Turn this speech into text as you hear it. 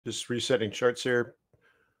Just resetting charts here.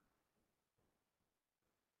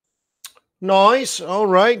 Nice. All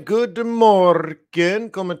right. Good morning.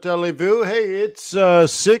 Comment allez-vous? Hey, it's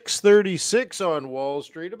 6:36 on Wall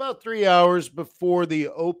Street, about 3 hours before the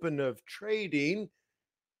open of trading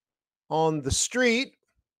on the street.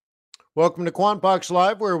 Welcome to Quant Box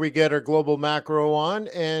Live, where we get our global macro on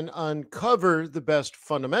and uncover the best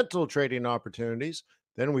fundamental trading opportunities.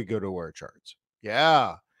 Then we go to our charts.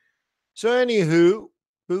 Yeah. So, anywho,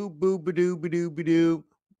 boo, boo, ba doo, ba doo, ba doo.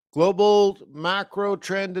 Global macro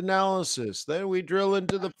trend analysis. Then we drill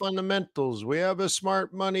into the fundamentals. We have a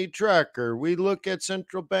smart money tracker. We look at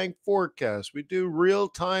central bank forecasts. We do real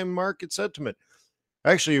time market sentiment.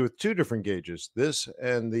 Actually, with two different gauges, this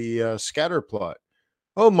and the scatter plot.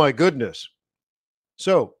 Oh, my goodness.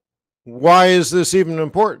 So, why is this even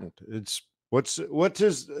important? What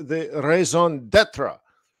is the raison d'etre?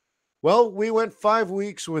 Well, we went 5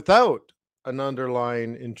 weeks without an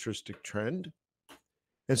underlying interesting trend.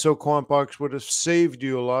 And so Quantbox would have saved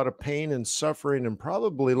you a lot of pain and suffering and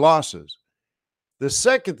probably losses. The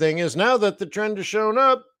second thing is, now that the trend has shown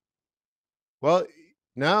up, well,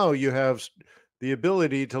 now you have the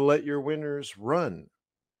ability to let your winners run.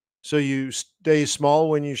 So you stay small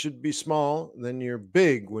when you should be small, then you're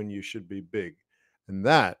big when you should be big. And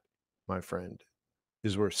that, my friend,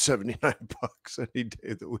 is worth 79 bucks any day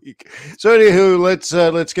of the week. So anywho,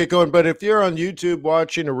 let's get going. But if you're on YouTube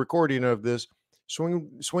watching a recording of this,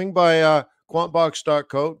 swing by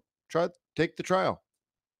quantbox.co, take the trial.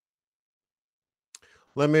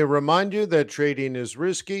 Let me remind you that trading is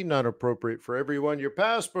risky, not appropriate for everyone. Your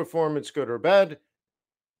past performance, good or bad,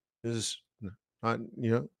 is not,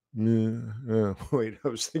 wait, I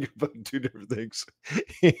was thinking about two different things.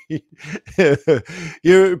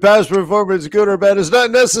 Your past performance, good or bad, is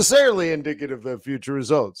not necessarily indicative of future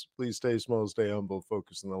results. Please stay small, stay humble,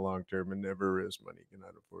 focus on the long term, and never risk money you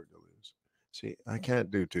cannot afford to lose. See, I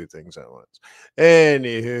can't do two things at once.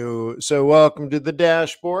 Anywho, so welcome to the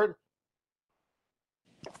dashboard.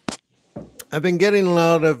 I've been getting a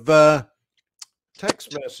lot of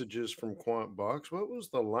text messages from QuantBox. What was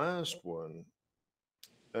the last one?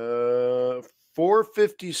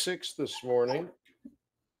 4:56 this morning.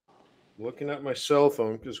 Looking at my cell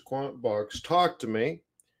phone because QuantBox talked to me.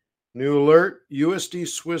 New alert: USD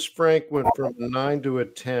Swiss franc went from a 9 to a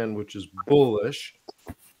 10, which is bullish,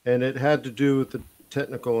 and it had to do with the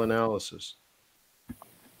technical analysis.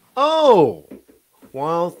 Oh,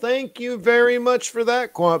 well, thank you very much for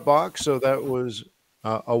that, QuantBox. So that was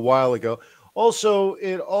a while ago. Also,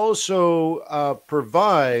 it also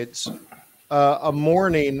provides a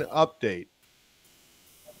morning update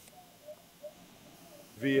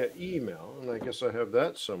via email, and I guess I have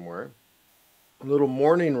that somewhere. A little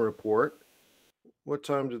morning report. What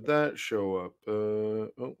time did that show up? Oh,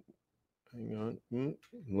 hang on. I'm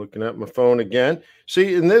looking at my phone again.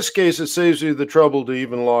 See, in this case, it saves you the trouble to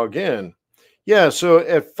even log in. Yeah, so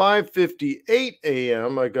at 5:58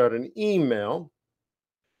 a.m., I got an email.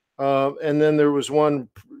 And then there was one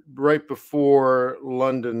right before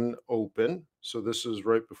London Open. So this is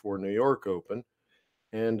right before New York Open.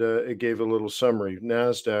 And it gave a little summary.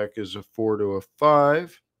 NASDAQ is a 4 to a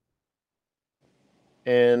 5.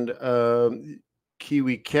 And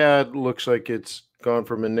Kiwi CAD looks like it's gone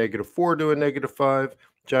from a -4 to a -5.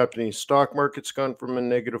 Japanese stock market's gone from a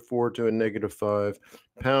 -4 to a -5.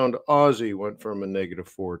 Pound Aussie went from a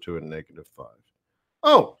 -4 to a -5.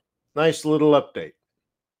 Oh, nice little update.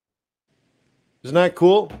 Isn't that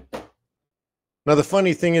cool? Now, the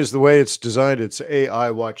funny thing is the way it's designed, it's AI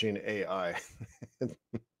watching AI.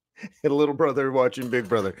 A little brother watching big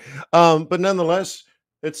brother. But nonetheless,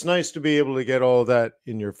 it's nice to be able to get all that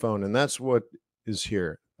in your phone. And that's what is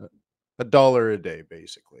here. $1 a day,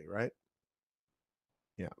 basically, right?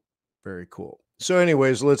 Yeah, very cool. So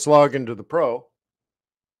anyways, let's log into the Pro.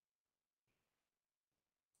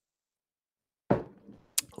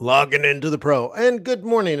 Logging into the Pro. And good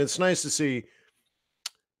morning. It's nice to see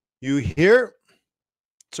you here.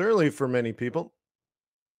 It's early for many people.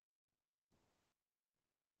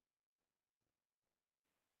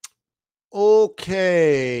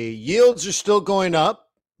 Okay, yields are still going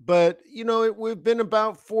up, but we've been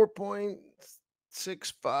about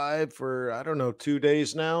 4.65 for, I don't know, 2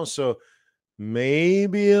 days now. So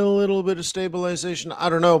maybe a little bit of stabilization. I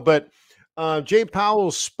don't know, but Jay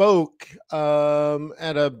Powell spoke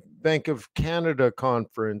at a Bank of Canada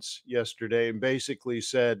conference yesterday and basically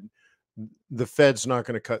said the Fed's not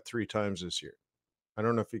going to cut 3 times this year. I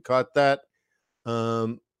don't know if you caught that,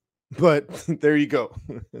 but there you go.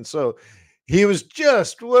 And so he was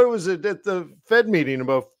just, what was it, at the Fed meeting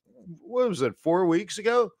about, what was it, 4 weeks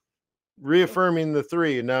ago, reaffirming the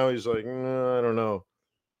 3, and now he's like, no, I don't know.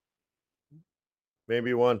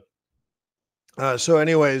 maybe one. So,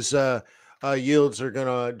 anyways, yields are going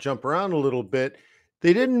to jump around a little bit.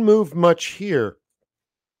 They didn't move much here,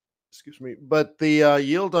 excuse me, but the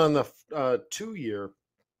yield on the 2 year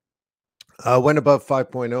went above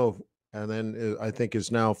 5.0, and then I think is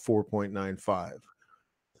now 4.95.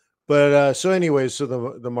 But so, anyways, so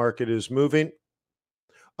the market is moving.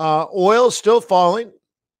 Oil still falling.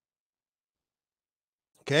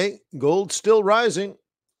 Okay, gold still rising.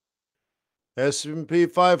 S&P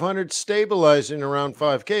 500 stabilizing around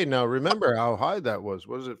 5K. Now, remember how high that was.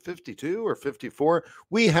 Was it 52 or 54?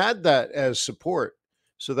 We had that as support.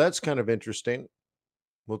 So that's kind of interesting.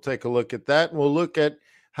 We'll take a look at that, and we'll look at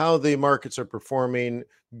how the markets are performing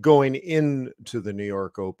going into the New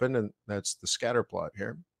York Open, and that's the scatter plot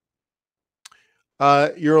here.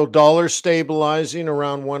 Euro dollar stabilizing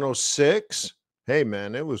around 106. Hey,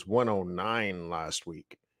 man, it was 109 last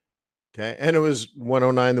week. Okay. And it was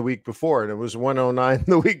 109 the week before, and it was 109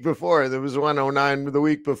 the week before. There was 109 the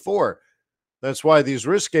week before. That's why these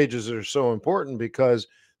risk gauges are so important, because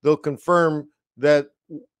they'll confirm that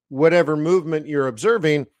whatever movement you're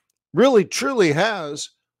observing really truly has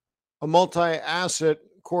a multi-asset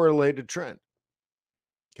correlated trend.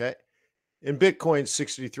 Okay. In Bitcoin,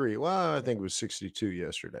 63. Well, I think it was 62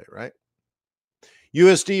 yesterday, right?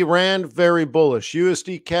 USD Rand, very bullish.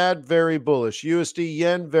 USD CAD, very bullish. USD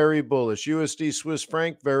Yen, very bullish. USD Swiss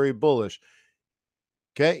Franc, very bullish.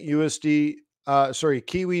 Okay, Kiwi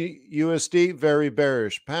USD, very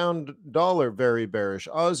bearish. Pound dollar, very bearish.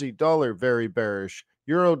 Aussie dollar, very bearish.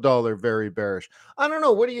 Euro dollar, very bearish. I don't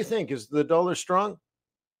know. What do you think? Is the dollar strong?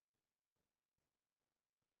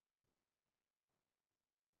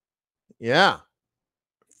 Yeah,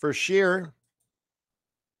 for sure.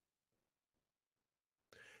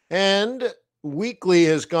 And weekly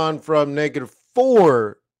has gone from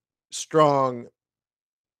 -4 strong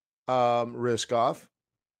risk off.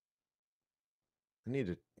 I need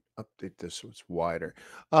to update this so it's wider.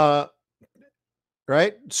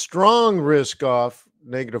 Right? Strong risk off,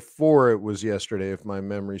 -4 it was yesterday, if my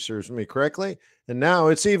memory serves me correctly. And now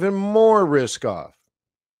it's even more risk off.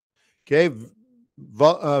 Okay.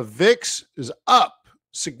 VIX is up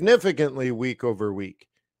significantly week over week.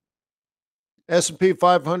 S&P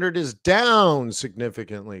 500 is down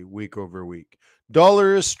significantly week over week.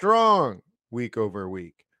 Dollar is strong week over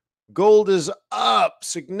week. Gold is up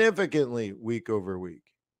significantly week over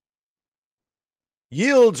week.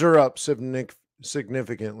 Yields are up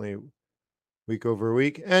significantly week over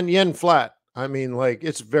week, and yen flat. I mean, like,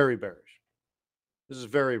 it's very bearish. This is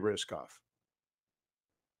very risk off.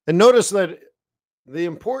 And notice that the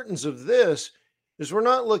importance of this is we're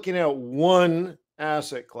not looking at one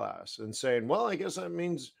asset class and saying, well, I guess that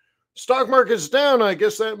means stock market's down. I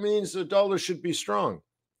guess that means the dollar should be strong.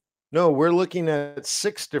 No, we're looking at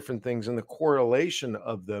 6 different things and the correlation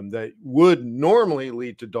of them that would normally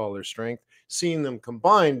lead to dollar strength. Seeing them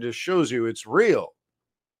combined just shows you it's real.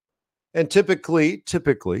 And typically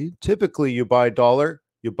you buy dollar,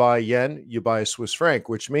 you buy yen, you buy Swiss franc,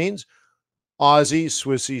 which means Aussie,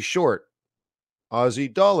 Swissy short,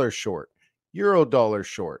 Aussie dollar short, Euro dollar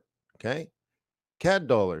short, okay? CAD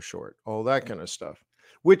dollar short, all that kind of stuff,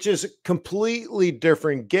 which is a completely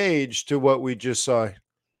different gauge to what we just saw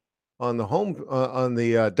on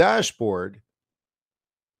the dashboard.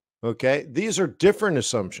 Okay, these are different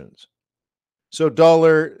assumptions. So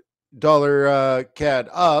dollar CAD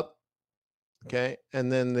up, okay,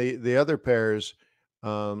 and then the other pairs,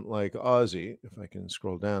 like Aussie, if I can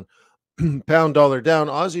scroll down, pound dollar down,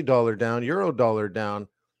 Aussie dollar down, Euro dollar down.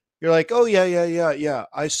 You're like, oh yeah.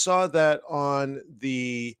 I saw that on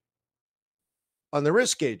the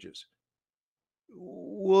risk gauges.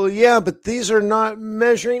 Well, yeah, but these are not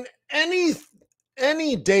measuring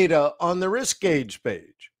any data on the risk gauge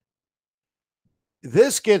page.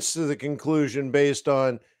 This gets to the conclusion based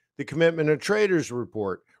on the Commitment of Traders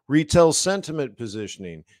report, retail sentiment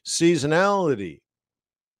positioning, seasonality,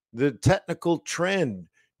 the technical trend,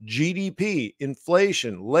 GDP,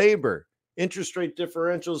 inflation, labor, interest rate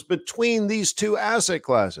differentials between these two asset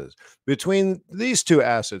classes, between these two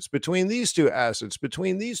assets, between these two assets,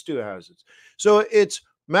 between these two assets. So it's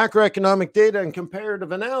macroeconomic data and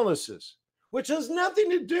comparative analysis, which has nothing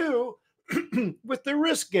to do with the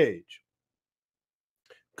risk gauge.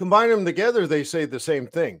 Combine them together, they say the same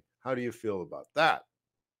thing. How do you feel about that?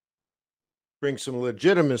 Bring some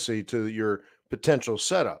legitimacy to your potential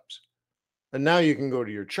setups. And now you can go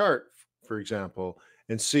to your chart, for example,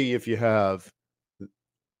 and see if you have,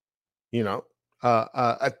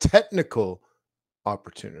 a technical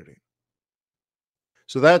opportunity.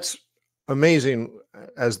 So that's amazing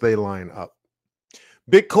as they line up.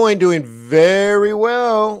 Bitcoin doing very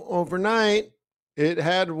well overnight. it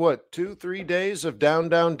had what, 2, 3 days of down,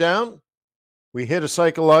 down, down. We hit a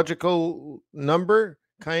psychological number,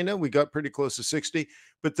 kinda. We got pretty close to 60,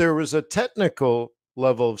 but there was a technical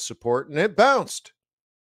level of support and it bounced.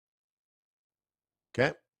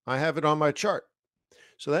 Okay. I have it on my chart.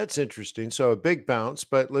 So that's interesting. So a big bounce,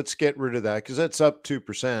 but let's get rid of that because that's up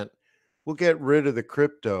 2%. We'll get rid of the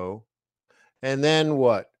crypto. And then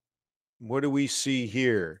what? What do we see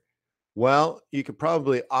here? Well, you could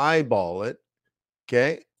probably eyeball it.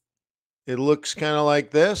 Okay. It looks kind of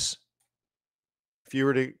like this. If you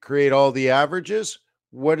were to create all the averages,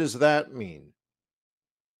 what does that mean?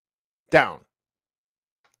 Down.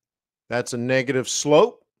 That's a negative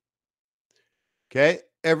slope. Okay.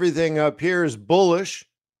 Everything up here is bullish,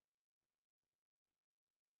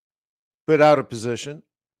 but out of position.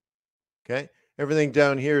 Okay. Everything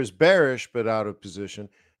down here is bearish, but out of position.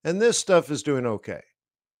 And this stuff is doing okay.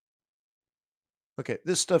 Okay.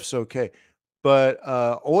 This stuff's okay. But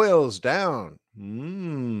oil's down.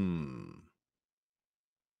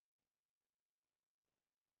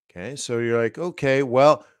 Okay. So you're like, okay,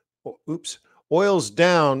 well, oops, oil's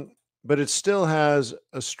down, but it still has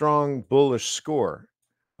a strong bullish score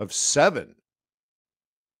of 7.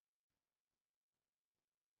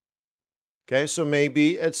 Okay. So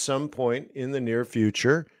maybe at some point in the near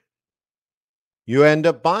future, you end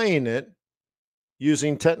up buying it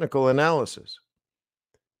using technical analysis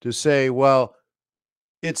to say, well,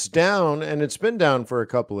 it's down and it's been down for a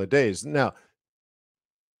couple of days. Now,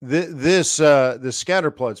 the scatter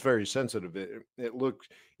plot's very sensitive. It looks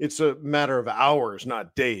it's a matter of hours,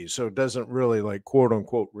 not days. So it doesn't really like quote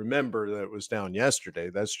unquote remember that it was down yesterday.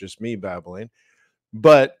 That's just me babbling.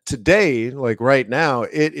 But today, like right now,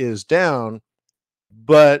 it is down,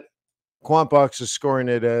 but Quantbox is scoring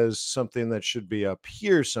it as something that should be up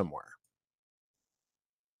here somewhere.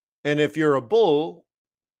 And if you're a bull,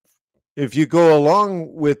 if you go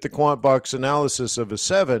along with the Quantbox analysis of a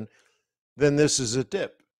 7, then this is a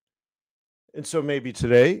dip. And so maybe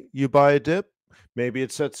today you buy a dip, maybe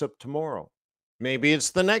it sets up tomorrow, maybe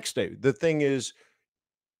it's the next day. The thing is,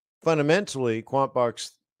 fundamentally,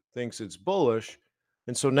 Quantbox thinks it's bullish.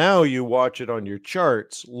 And so now you watch it on your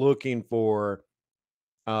charts looking for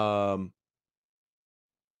um,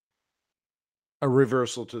 a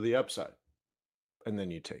reversal to the upside, and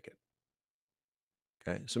then you take it.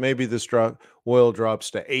 Okay. So maybe this oil drops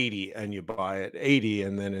to 80 and you buy at 80,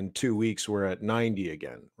 and then in 2 weeks we're at 90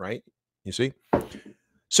 again, right? You see?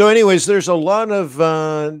 So, anyways, there's a lot of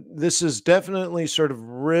this is definitely sort of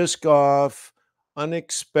risk off,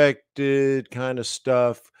 unexpected kind of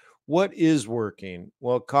stuff. What is working?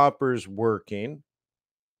 Well, copper's working.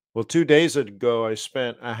 Well, 2 days ago, I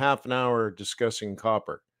spent a half an hour discussing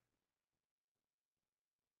copper.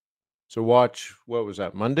 So, watch what was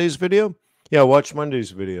that, Monday's video? Yeah, watch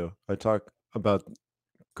Monday's video. I talk about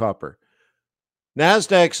copper.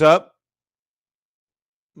 Nasdaq's up.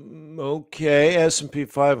 Okay, S&P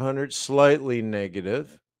 500 slightly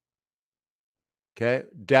negative. Okay.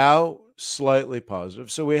 Dow slightly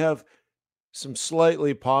positive. So we have some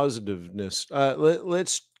slightly positiveness.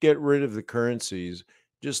 Let's get rid of the currencies.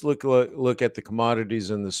 Just look at the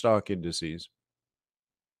commodities and the stock indices.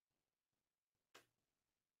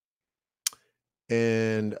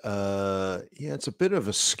 And yeah, it's a bit of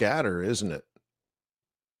a scatter, isn't it?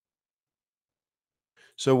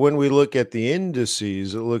 So when we look at the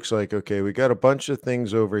indices, it looks like, okay, we got a bunch of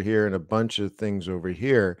things over here and a bunch of things over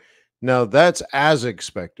here. Now that's as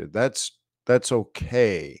expected. That's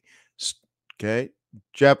okay. Okay.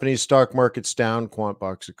 Japanese stock market's down.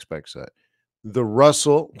 Quantbox expects that. The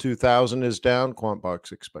Russell 2000 is down.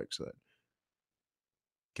 Quantbox expects that.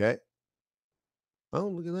 Okay. Oh,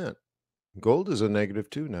 look at that. Gold is a negative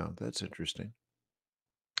too now. That's interesting.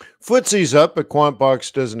 FTSE's up, but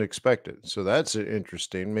Quantbox doesn't expect it. So that's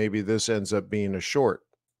interesting. Maybe this ends up being a short.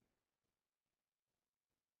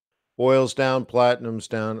 Oil's down, platinum's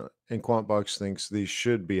down, and Quantbox thinks these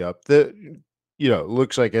should be up. It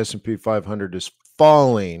looks like S&P 500 is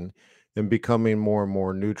falling and becoming more and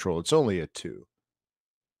more neutral. It's only a 2.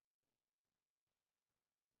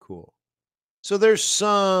 Cool. So there's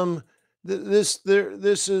some this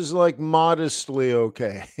is like modestly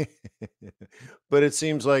okay. But it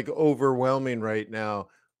seems like overwhelming right now.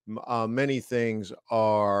 Many things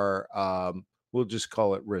are we'll just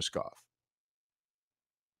call it risk off.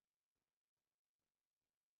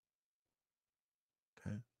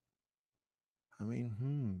 Okay.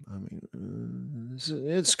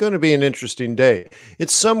 It's going to be an interesting day.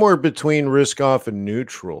 It's somewhere between risk off and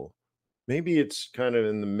neutral. Maybe it's kind of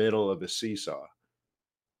in the middle of a seesaw.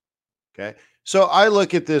 Okay. So I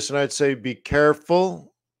look at this and I'd say be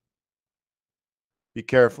careful Be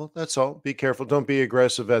careful. That's all. Be careful. Don't be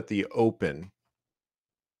aggressive at the open.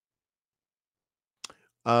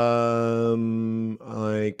 Like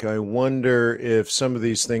I wonder if some of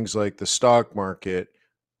these things like the stock market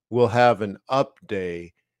will have an up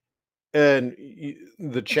day. And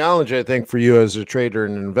the challenge I think for you as a trader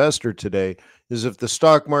and investor today is if the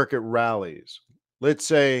stock market rallies. Let's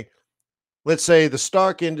say let's say the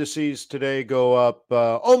stock indices today go up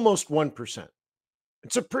almost 1%.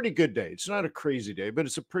 It's a pretty good day. It's not a crazy day, but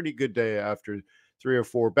it's a pretty good day after 3 or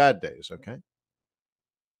 4 bad days, okay?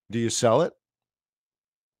 Do you sell it?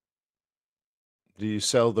 Do you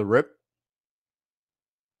sell the rip?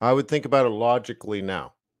 I would think about it logically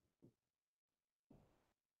now.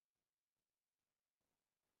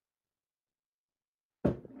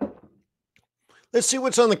 Let's see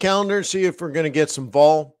what's on the calendar, see if we're going to get some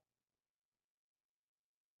vol.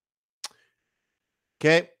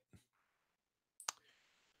 Okay.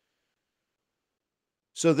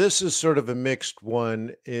 So this is sort of a mixed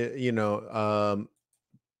one. We'll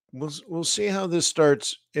see how this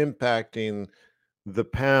starts impacting the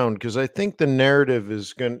pound because I think the narrative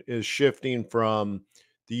is shifting from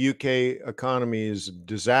the UK economy is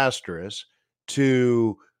disastrous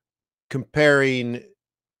to comparing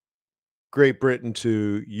Great Britain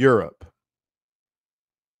to Europe.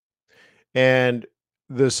 And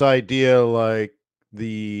this idea like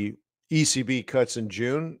the ECB cuts in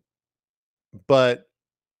June, but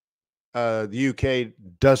the UK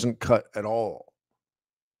doesn't cut at all.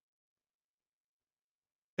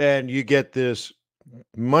 And you get this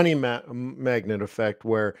money magnet effect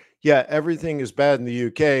where, yeah, everything is bad in the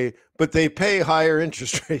UK, but they pay higher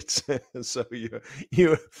interest rates. So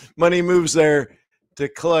you money moves there to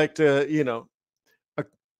collect, a,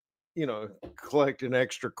 collect an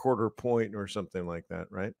extra quarter point or something like that,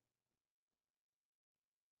 right?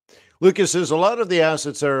 Lucas says a lot of the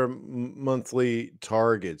assets are monthly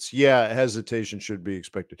targets. Yeah, hesitation should be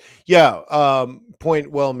expected. Yeah, point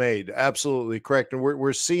well made. Absolutely correct. And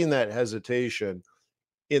we're seeing that hesitation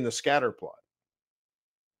in the scatter plot,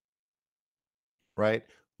 right?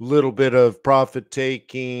 Little bit of profit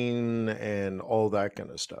taking and all that kind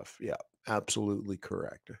of stuff. Yeah, absolutely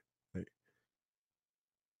correct. Right.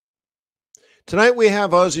 Tonight we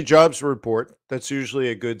have Aussie jobs report. That's usually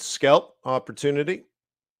a good scalp opportunity,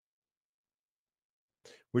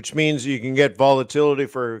 which means you can get volatility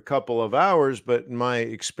for a couple of hours, but in my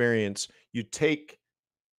experience, you take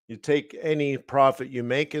any profit you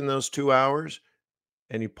make in those 2 hours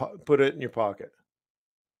and you put it in your pocket.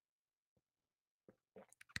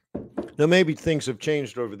 Now maybe things have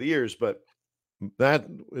changed over the years, but that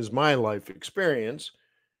is my life experience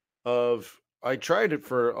of I tried it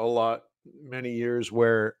for a lot many years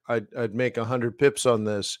where I'd make 100 pips on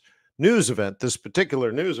this news event, this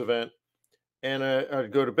particular news event, and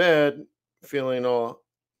I'd go to bed feeling all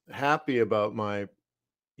happy about my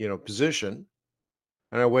position,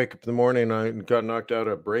 and I wake up in the morning and I got knocked out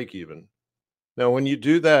at break even. Now, when you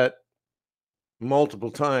do that multiple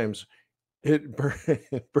times, it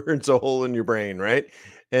burns a hole in your brain, right?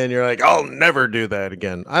 And you're like, I'll never do that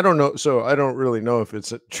again. I don't know. So I don't really know if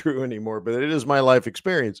it's true anymore, but it is my life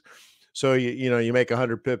experience. So you make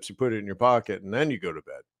 100 pips, you put it in your pocket, and then you go to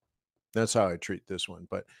bed. That's how I treat this one.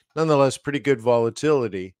 But nonetheless, pretty good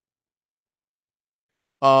volatility.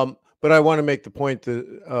 But I want to make the point that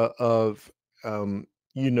of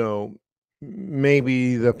you know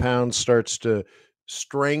maybe the pound starts to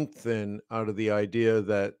strengthen out of the idea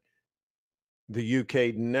that the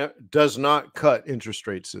UK does not cut interest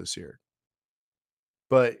rates this year,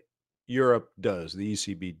 but Europe does. The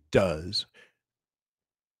ECB does,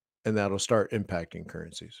 and that'll start impacting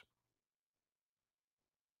currencies.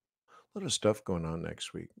 A lot of stuff going on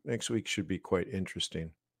next week. Next week should be quite interesting.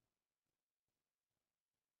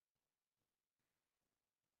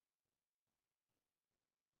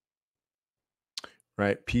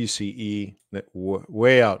 Right? PCE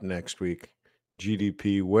way out next week.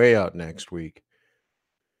 GDP way out next week.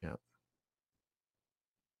 Yeah.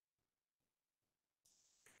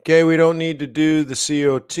 Okay, we don't need to do the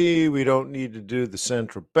COT. We don't need to do the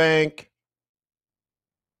central bank.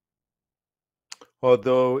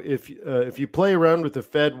 Although if you play around with the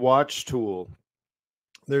Fed watch tool,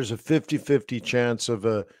 there's a 50-50 chance of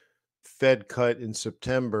a Fed cut in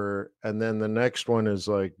September, and then the next one is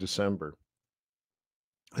like December.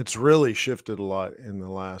 It's really shifted a lot in the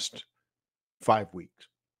last 5 weeks.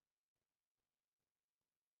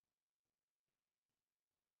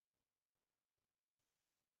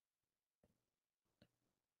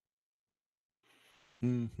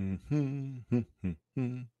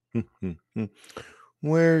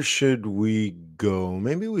 Where should we go?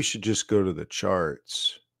 Maybe we should just go to the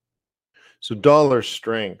charts. So dollar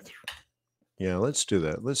strength. Yeah, let's do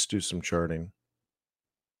that. Let's do some charting.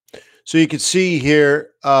 So you can see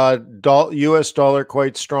here, US dollar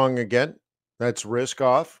quite strong again. That's risk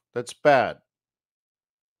off. That's bad.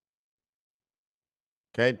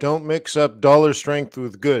 Okay, don't mix up dollar strength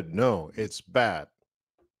with good. No, it's bad.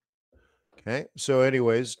 Okay, so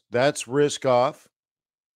anyways, that's risk off.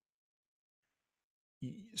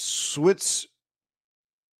 Swiss,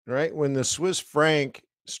 right? When the Swiss franc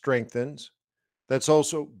strengthens, that's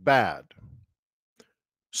also bad.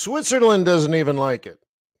 Switzerland doesn't even like it.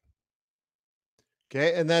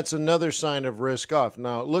 Okay, and that's another sign of risk off.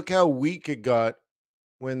 Now, look how weak it got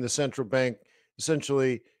when the central bank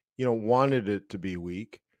essentially, wanted it to be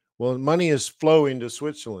weak. Well, money is flowing to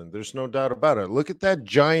Switzerland. There's no doubt about it. Look at that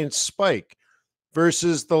giant spike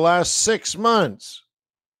versus the last 6 months.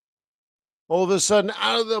 All of a sudden,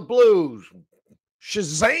 out of the blue,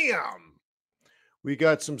 shazam, we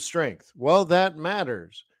got some strength. Well, that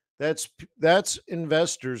matters. That's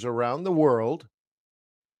investors around the world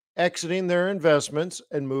exiting their investments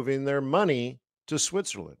and moving their money to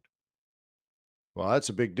Switzerland. Well, that's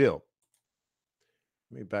a big deal.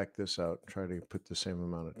 Let me back this out, try to put the same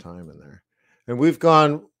amount of time in there. And we've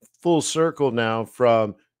gone full circle now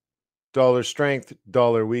from dollar strength,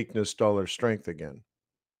 dollar weakness, dollar strength again.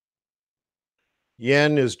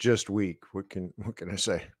 Yen is just weak. What can I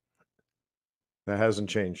say? That hasn't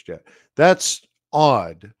changed yet. That's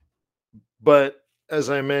odd. But as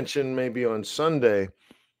I mentioned maybe on Sunday,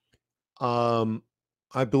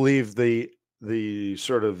 I believe the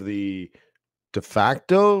sort of the de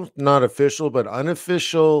facto, not official, but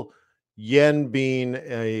unofficial yen being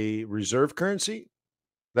a reserve currency,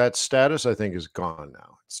 that status I think is gone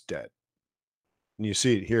now. It's dead. And you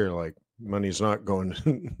see it here, like money's not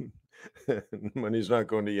going money's not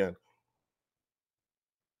going to yen.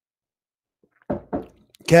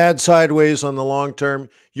 CAD sideways on the long term,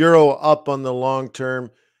 euro up on the long term,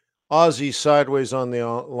 Aussie sideways on the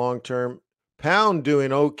long term, pound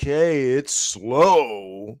doing okay. It's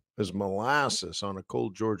slow as molasses on a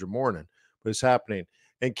cold Georgia morning, but it's happening.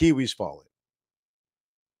 And Kiwi's falling.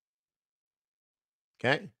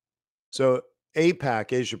 Okay. So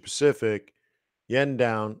APAC, Asia Pacific, yen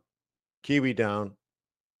down, Kiwi down,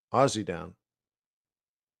 Aussie down.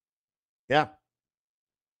 Yeah.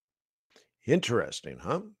 Interesting,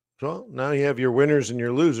 huh? Well, now you have your winners and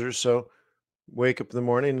your losers. So wake up in the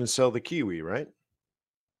morning and sell the Kiwi, right?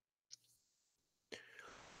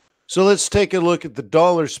 So let's take a look at the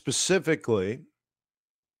dollar specifically.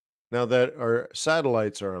 Now that our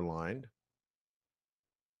satellites are aligned.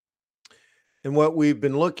 And what we've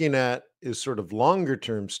been looking at is sort of longer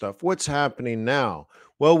term stuff. What's happening now?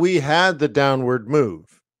 Well, we had the downward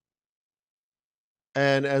move.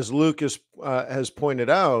 And as Lucas has pointed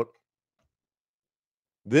out,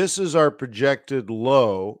 this is our projected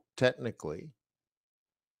low, technically,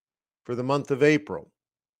 for the month of April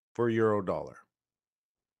for euro dollar.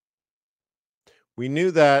 We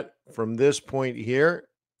knew that from this point here,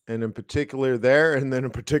 and in particular there, and then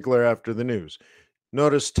in particular after the news.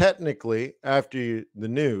 Notice technically, after the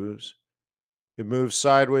news, it moves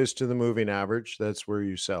sideways to the moving average. That's where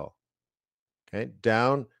you sell. Okay.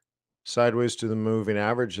 Down, sideways to the moving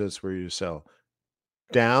average. That's where you sell.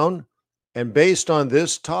 Down. And based on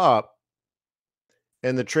this top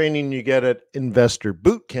and the training you get at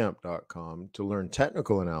investorbootcamp.com to learn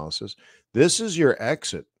technical analysis, this is your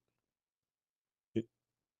exit.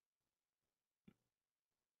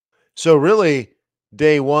 So really,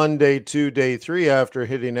 day 1, day 2, day 3 after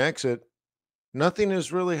hitting exit, nothing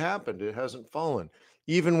has really happened. It hasn't fallen.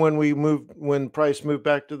 Even when price moved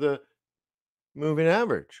back to the moving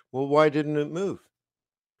average. Well, why didn't it move?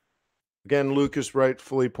 Again, Lucas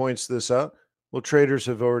rightfully points this out. Well, traders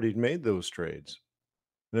have already made those trades.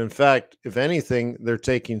 And in fact, if anything, they're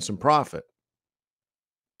taking some profit.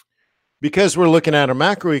 Because we're looking at a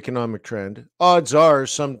macroeconomic trend, odds are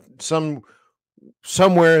somewhere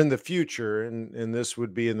in the future, and this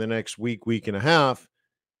would be in the next week and a half,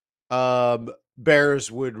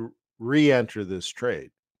 bears would re-enter this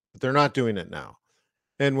trade. But they're not doing it now.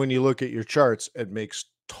 And when you look at your charts, it makes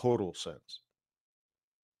total sense.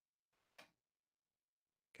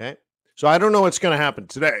 Okay. So I don't know what's going to happen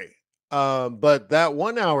today. But that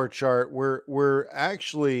 1 hour chart, we're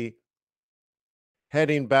actually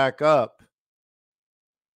heading back up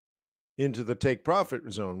into the take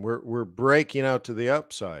profit zone. We're breaking out to the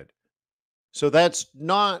upside. So that's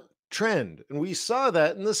not trend. And we saw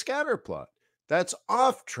that in the scatter plot. That's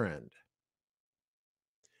off trend.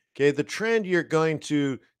 Okay, the trend you're going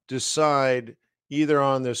to decide either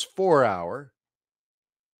on this 4 hour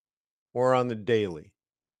or on the daily.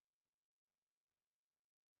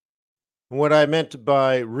 And what I meant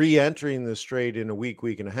by re-entering this trade in a week,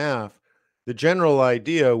 week and a half, the general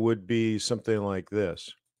idea would be something like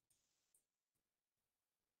this.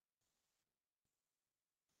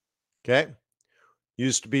 Okay.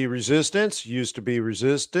 Used to be resistance, used to be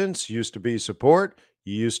resistance, used to be support,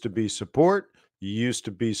 used to be support, used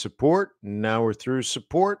to be support. Now we're through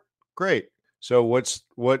support. Great. So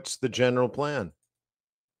what's the general plan?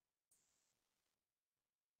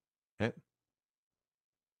 Okay.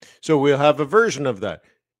 So we'll have a version of that,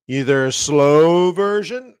 either a slow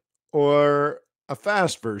version or a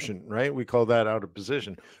fast version, right? We call that out of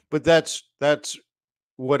position. But that's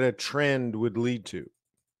what a trend would lead to.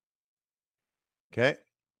 Okay.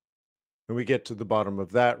 And we get to the bottom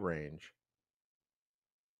of that range.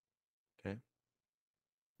 Okay.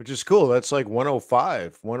 Which is cool. That's like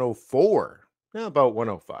 105, 104. Yeah, about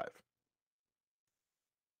 105.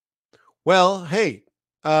 Well, hey,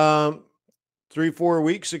 um, 3, 4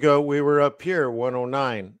 weeks ago, we were up here,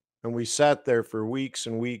 109, and we sat there for weeks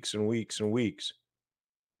and weeks and weeks and weeks.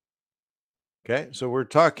 Okay. So we're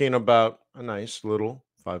talking about a nice little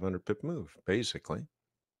 500 pip move, basically.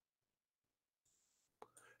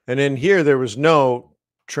 And then here, there was no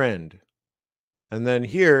trend. And then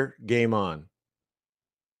here, game on.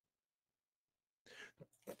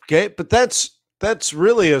 Okay. But that's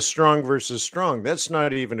really a strong versus strong. That's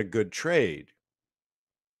not even a good trade.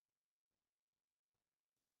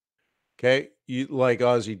 Okay. You like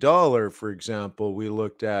Aussie dollar, for example, we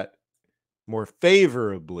looked at more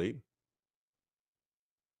favorably.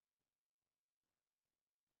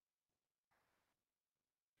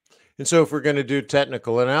 And so if we're going to do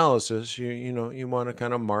technical analysis, you want to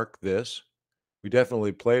kind of mark this. We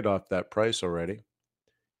definitely played off that price already.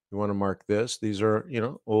 You want to mark this. These are,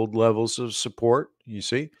 old levels of support. You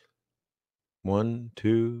see, 1,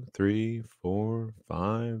 2, 3, 4,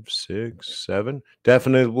 5, 6, 7.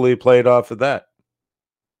 Definitely played off of that.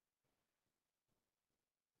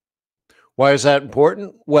 Why is that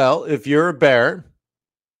important? Well, if you're a bear,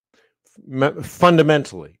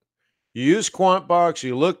 fundamentally, you use quant box,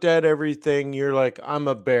 you looked at everything, you're like, I'm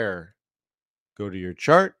a bear. Go to your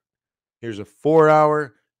chart. Here's a 4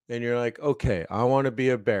 hour, and you're like, okay, I want to be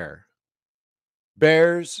a bear.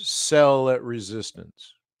 Bears sell at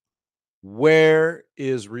resistance. Where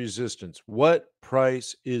is resistance? What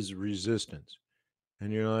price is resistance?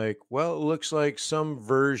 And you're like, well, it looks like some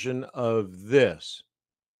version of this.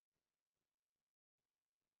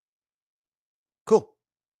 Cool.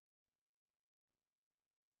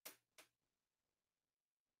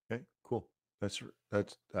 Okay, cool.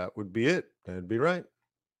 That would be it. That'd be right.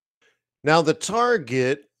 Now the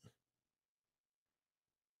target,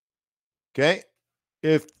 okay,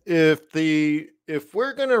 if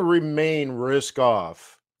we're going to remain risk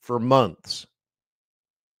off for months,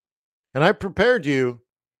 and I prepared you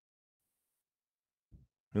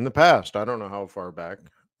in the past, I don't know how far back,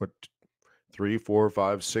 what, 3, 4,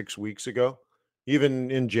 5, 6 weeks ago,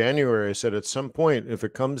 even in January, I said at some point, if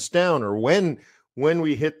it comes down or when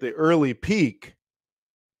we hit the early peak,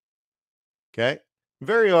 okay,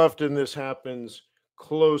 very often this happens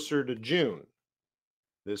closer to June.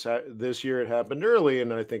 This year it happened early,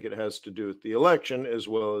 and I think it has to do with the election as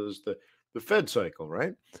well as the Fed cycle,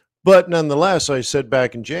 right? But nonetheless, I said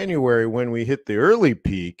back in January when we hit the early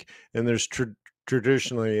peak, and there's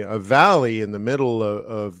traditionally a valley in the middle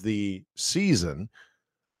of the season,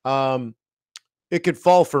 it could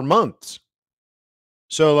fall for months.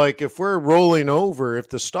 So, like, if we're rolling over, if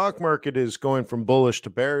the stock market is going from bullish to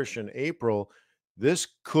bearish in April, this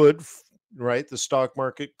could, right? The stock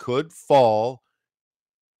market could fall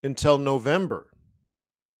until November.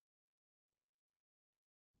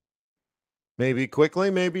 Maybe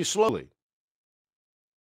quickly, maybe slowly.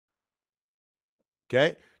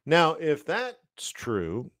 Okay. Now, if that's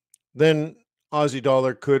true, then Aussie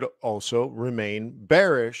dollar could also remain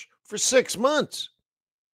bearish for 6 months.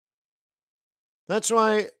 That's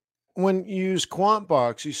why when you use quant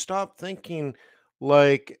box, you stop thinking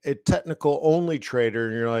like a technical only trader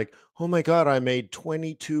and you're like, oh my God, I made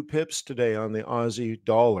 22 pips today on the Aussie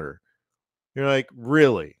dollar. You're like,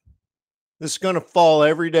 really? This is going to fall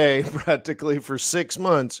every day practically for 6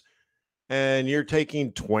 months, and you're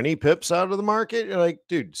taking 20 pips out of the market? You're like,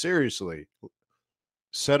 dude, seriously,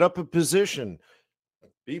 set up a position,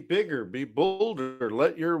 be bigger, be bolder,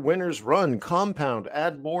 let your winners run, compound,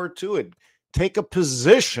 add more to it, take a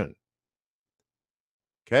position.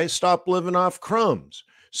 Okay, stop living off crumbs.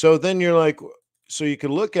 So then you're like, so you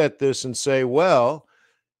can look at this and say, well,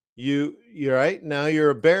 you're right now,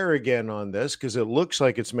 you're a bear again on this because it looks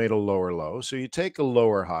like it's made a lower low. So you take a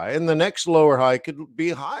lower high, and the next lower high could be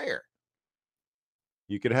higher.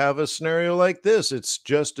 You could have a scenario like this. It's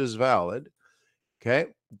just as valid. Okay.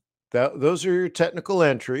 Those are your technical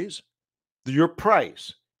entries, your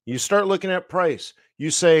price. You start looking at price.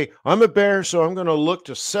 You say, I'm a bear, so I'm going to look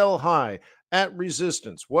to sell high at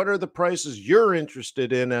resistance. What are the prices you're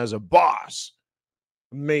interested in as a boss?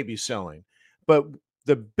 Maybe selling. But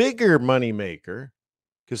the bigger money maker,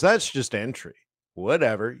 because that's just entry,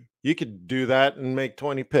 whatever, you could do that and make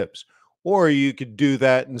 20 pips. Or you could do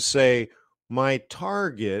that and say, my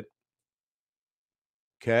target,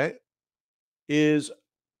 okay, is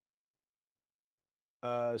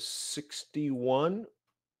 61,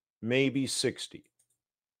 maybe 60.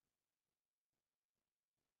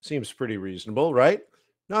 Seems pretty reasonable, right?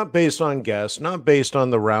 Not based on guess, not based on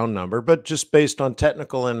the round number, but just based on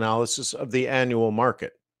technical analysis of the annual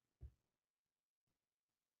market.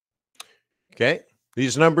 Okay.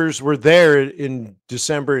 These numbers were there in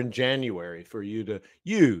December and January for you to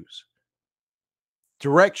use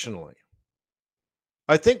directionally.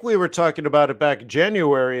 I think we were talking about it back in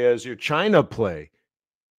January as your China play.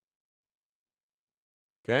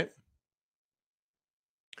 Okay.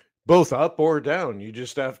 Both up or down. You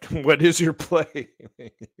just have to, what is your play?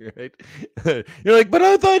 Right? You're like, but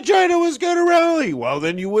I thought China was going to rally. Well,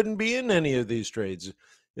 then you wouldn't be in any of these trades.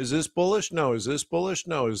 Is this bullish? No. Is this bullish?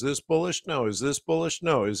 No. Is this bullish? No. Is this bullish?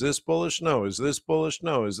 No. Is this bullish? No. Is this bullish?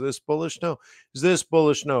 No. Is this bullish? No. Is this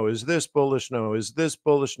bullish? No. Is this bullish? No. Is this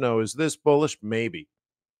bullish? No. Is this bullish? Maybe.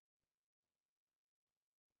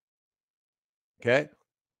 Okay.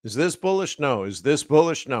 Is this bullish? No. Is this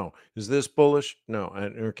bullish? No. Is this bullish? No.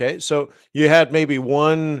 Okay. So you had maybe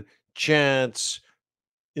one chance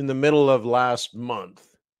in the middle of last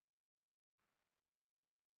month.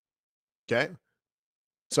 Okay.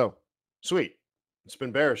 So sweet. It's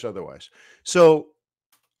been bearish otherwise. So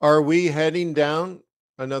are we heading down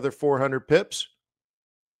another 400 pips?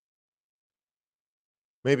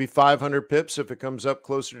 Maybe 500 pips if it comes up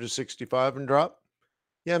closer to 65 and drop?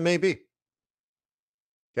 Yeah, maybe.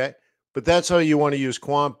 Okay. But that's how you want to use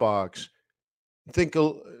quant box. Think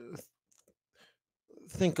a,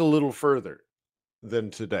 think a little further than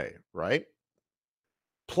today, right?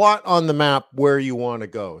 Plot on the map where you want to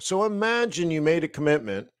go. So imagine you made a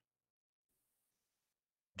commitment.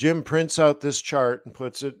 Jim prints out this chart and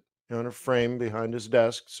puts it on a frame behind his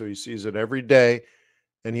desk so he sees it every day,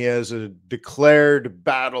 and he has a declared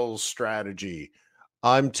battle strategy.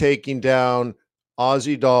 I'm taking down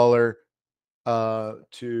Aussie dollar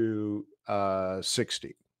to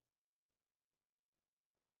 60.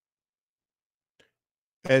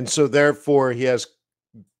 And so therefore he has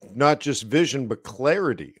not just vision but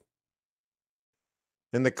clarity.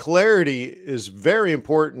 And the clarity is very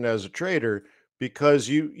important as a trader because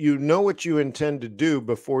you know what you intend to do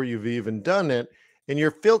before you've even done it, and you're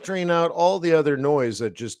filtering out all the other noise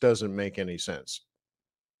that just doesn't make any sense.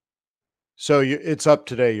 So it's up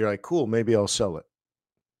today. You're like, cool, maybe I'll sell it.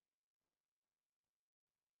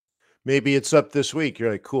 Maybe it's up this week.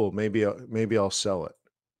 You're like, cool, maybe I'll sell it.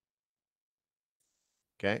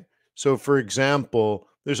 Okay. So for example,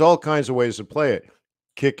 there's all kinds of ways to play it.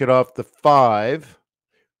 Kick it off the 5,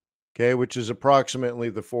 okay, which is approximately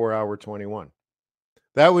the 4-hour 21.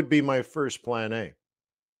 That would be my first plan A.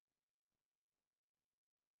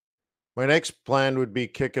 My next plan would be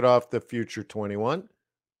kick it off the future 21.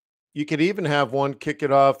 You could even have one kick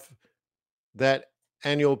it off that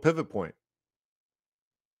annual pivot point,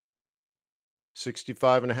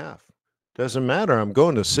 65 and a half. Doesn't matter. I'm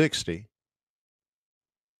going to 60.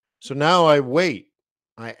 So now I wait.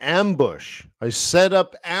 I ambush. I set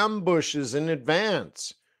up ambushes in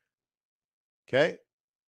advance. Okay.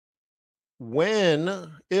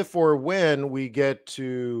 If or when we get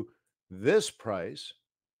to this price,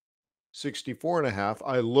 64 and a half,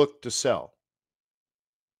 I look to sell.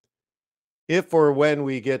 If or when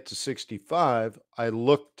we get to 65, I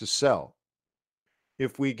look to sell.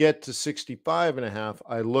 If we get to 65 and a half,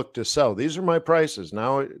 I look to sell. These are my prices.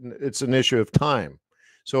 Now it's an issue of time.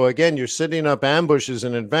 So again, you're setting up ambushes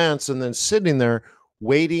in advance and then sitting there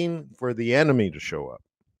waiting for the enemy to show up.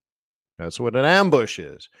 That's what an ambush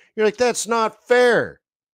is. You're like, that's not fair.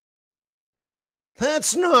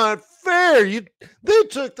 That's not fair. They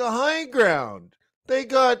took the high ground. They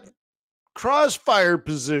got crossfire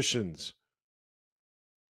positions.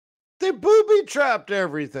 They booby trapped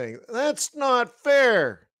everything. That's not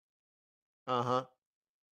fair. Uh-huh.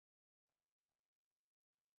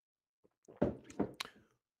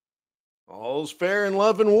 All's fair in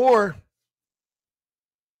love and war.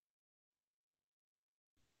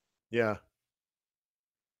 Yeah.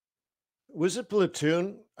 Was it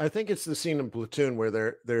Platoon? I think it's the scene in Platoon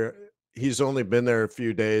where he's only been there a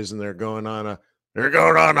few days and they're going on a They're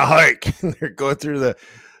going on a hike. They're going through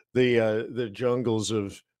the jungles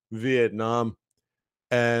of Vietnam,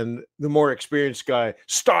 and the more experienced guy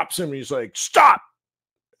stops him. He's like, "Stop!"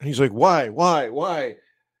 And he's like, "Why? Why? Why?"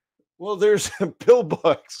 Well, there's a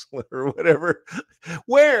pillbox or whatever.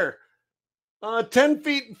 Where? 10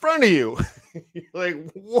 feet in front of you. You're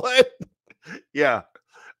like, what? Yeah.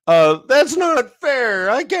 That's not fair.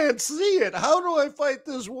 I can't see it. How do I fight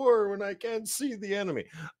this war when I can't see the enemy?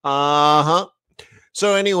 Uh-huh.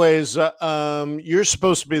 So, anyways, you're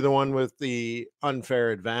supposed to be the one with the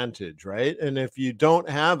unfair advantage, right? And if you don't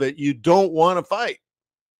have it, you don't want to fight.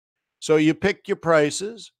 So you pick your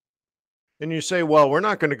prices and you say, well, we're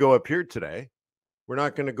not going to go up here today. We're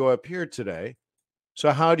not going to go up here today. So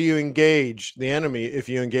how do you engage the enemy if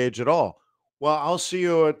you engage at all? Well, I'll see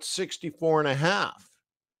you at 64 and a half.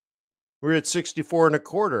 We're at 64 and a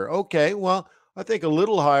quarter. Okay, well, I think a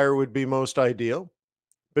little higher would be most ideal,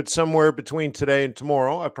 but somewhere between today and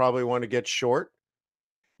tomorrow, I probably want to get short.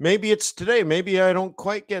 Maybe it's today. Maybe I don't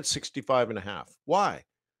quite get 65 and a half. Why?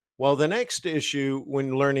 Well, the next issue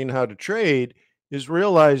when learning how to trade is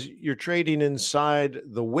realize you're trading inside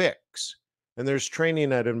the wicks. And there's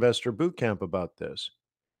training at Investor Bootcamp about this.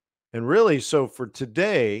 And really, so for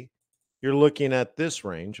today, you're looking at this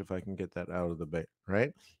range, if I can get that out of the bay,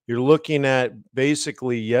 right? You're looking at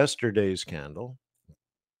basically yesterday's candle.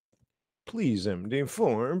 Please,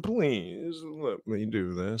 MD4, please let me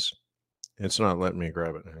do this. It's not letting me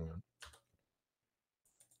grab it. Hang on.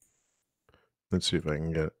 Let's see if I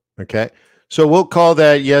can get it. Okay. So we'll call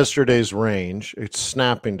that yesterday's range. It's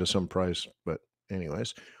snapping to some price, but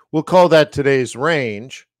anyways, we'll call that today's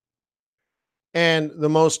range. And the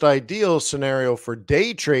most ideal scenario for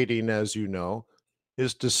day trading, as you know,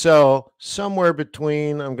 is to sell somewhere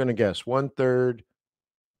between, I'm going to guess, 1/3,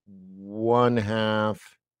 1/2,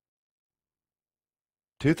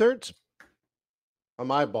 2/3. I'm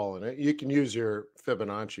eyeballing it. You can use your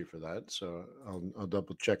Fibonacci for that. So I'll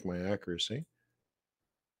double check my accuracy.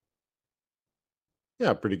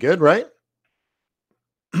 Yeah, pretty good, right?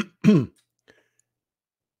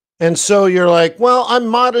 And so you're like, well, I'm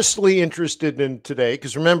modestly interested in today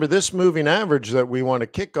because remember, this moving average that we want to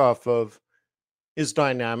kick off of is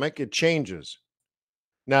dynamic. It changes.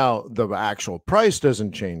 Now, the actual price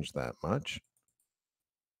doesn't change that much,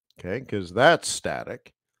 okay, because that's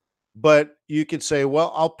static. But you could say,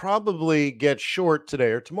 well, I'll probably get short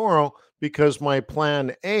today or tomorrow because my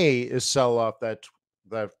plan A is sell off that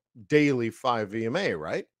daily 5 VMA,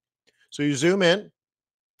 right? So you zoom in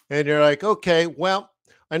and you're like, okay, well,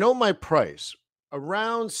 I know my price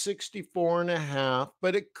around 64 and a half,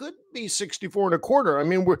 but it could be 64 and a quarter. I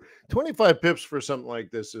mean, we're 25 pips for something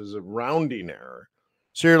like this is a rounding error.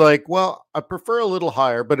 So you're like, well, I prefer a little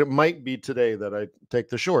higher, but it might be today that I take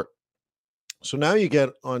the short. So now you get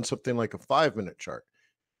on something like a 5-minute chart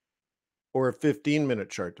or a 15-minute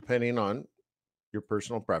chart, depending on your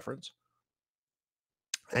personal preference.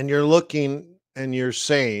 And you're looking and you're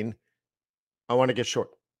saying, I want to get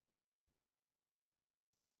short.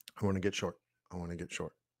 I want to get short. I want to get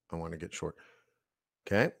short. I want to get short.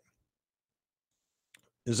 Okay.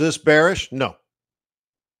 Is this bearish? No.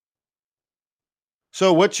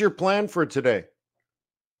 So what's your plan for today?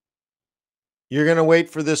 You're going to wait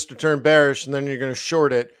for this to turn bearish and then you're going to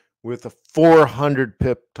short it with a 400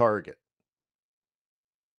 pip target.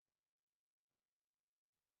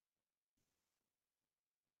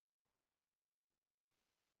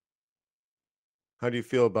 How do you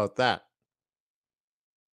feel about that?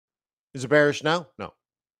 Is it bearish now? No.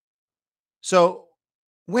 So,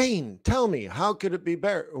 Wayne, tell me, how could it be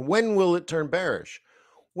bearish? When will it turn bearish?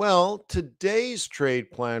 Well, today's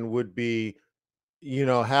trade plan would be,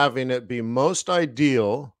 having it be most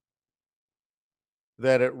ideal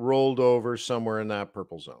that it rolled over somewhere in that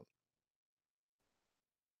purple zone.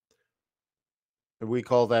 And we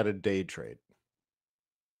call that a day trade.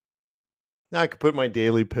 Now I could put my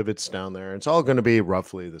daily pivots down there. It's all going to be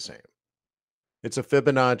roughly the same. It's a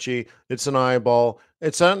Fibonacci. It's an eyeball.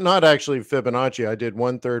 It's not actually Fibonacci. I did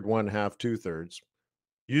 1/3, 1/2, 2/3.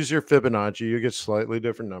 Use your Fibonacci. You get slightly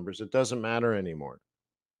different numbers. It doesn't matter anymore.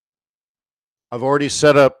 I've already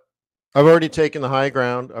set up. I've already taken the high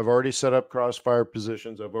ground. I've already set up crossfire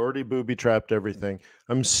positions. I've already booby trapped everything.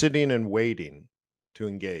 I'm sitting and waiting to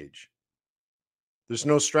engage. There's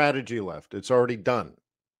no strategy left. It's already done.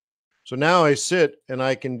 So now I sit and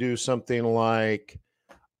I can do something like,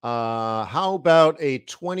 how about a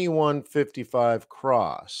 2155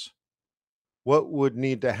 cross? What would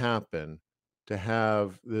need to happen to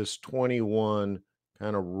have this 21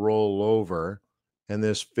 kind of roll over and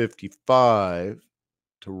this 55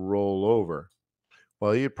 to roll over?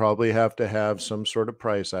 Well, you'd probably have to have some sort of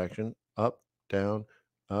price action up, down,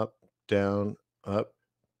 up, down, up,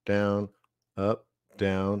 down, up,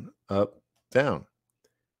 down, up, down.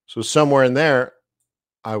 So somewhere in there,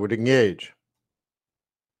 I would engage.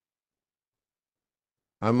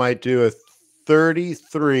 I might do a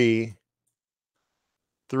 33,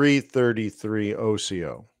 333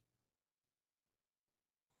 OCO.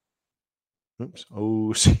 Oops,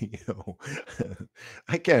 OCO.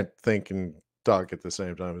 I can't think and talk at the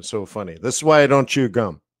same time. It's so funny. This is why I don't chew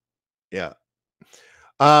gum. Yeah.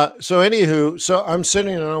 So anywho, so I'm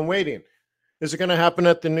sitting and I'm waiting. Is it going to happen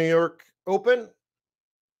at the New York Open?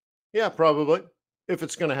 Yeah, probably. If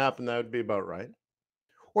it's going to happen, that would be about right.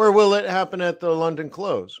 Or will it happen at the London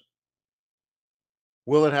close?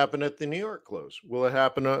 Will it happen at the New York close? Will it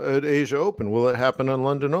happen at Asia Open? Will it happen on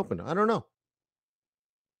London Open? I don't know.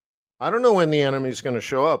 I don't know when the enemy's going to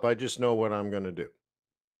show up. I just know what I'm going to do.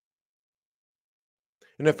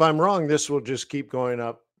 And if I'm wrong, this will just keep going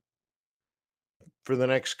up for the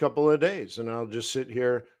next couple of days. And I'll just sit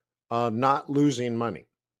here not losing money.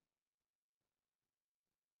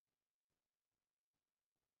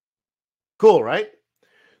 Cool, right?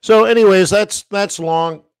 So anyways, that's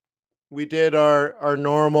long. We did our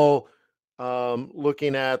normal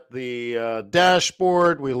looking at the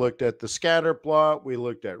dashboard. We looked at the scatter plot. We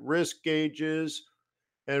looked at risk gauges.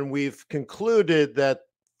 And we've concluded that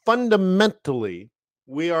fundamentally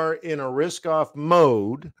we are in a risk off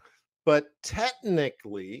mode, but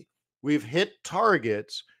technically we've hit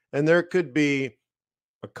targets, and there could be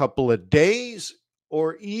a couple of days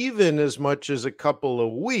or even as much as a couple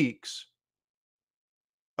of weeks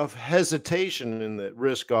of hesitation in the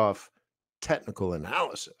risk off technical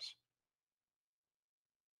analysis.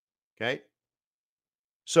 Okay.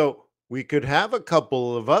 So we could have a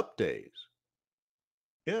couple of up days.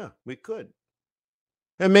 Yeah, we could.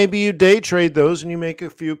 And maybe you day trade those and you make a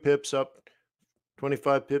few pips up,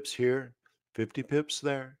 25 pips here, 50 pips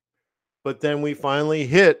there. But then we finally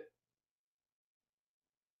hit,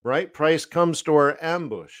 right? Price comes to our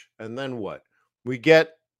ambush. And then what? We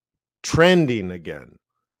get trending again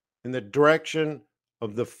in the direction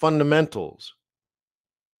of the fundamentals.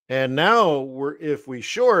 And now if we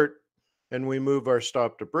short and we move our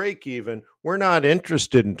stop to break even, we're not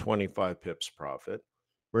interested in 25 pips profit.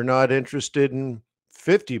 We're not interested in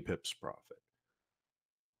 50 pips profit.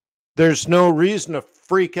 There's no reason to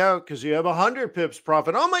freak out because you have 100 pips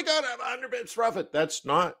profit. Oh my God, I have 100 pips profit. That's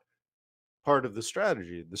not part of the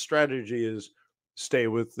strategy. The strategy is stay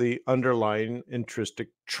with the underlying intrinsic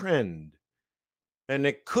trend. And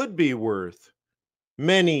it could be worth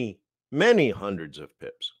many, many hundreds of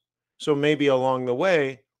pips. So maybe along the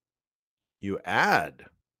way, you add.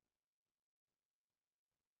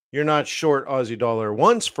 You're not short Aussie dollar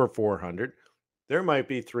once for 400. There might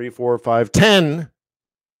be 3, 4, 5, 10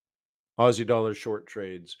 Aussie dollar short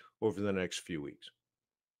trades over the next few weeks.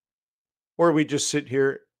 Or we just sit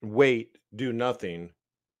here, wait, do nothing,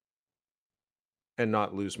 and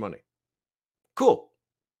not lose money. Cool.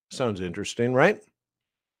 Sounds interesting, right?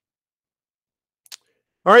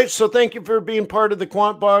 All right. So thank you for being part of the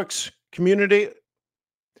Quant Box community.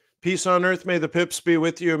 Peace on earth. May the pips be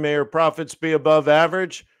with you. May your profits be above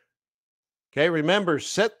average. Okay. Remember,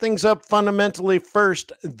 set things up fundamentally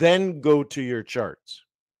first, then go to your charts.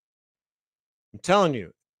 I'm telling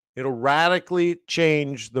you, it'll radically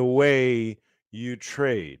change the way you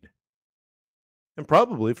trade, and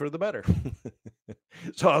probably for the better.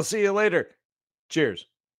 So I'll see you later. Cheers.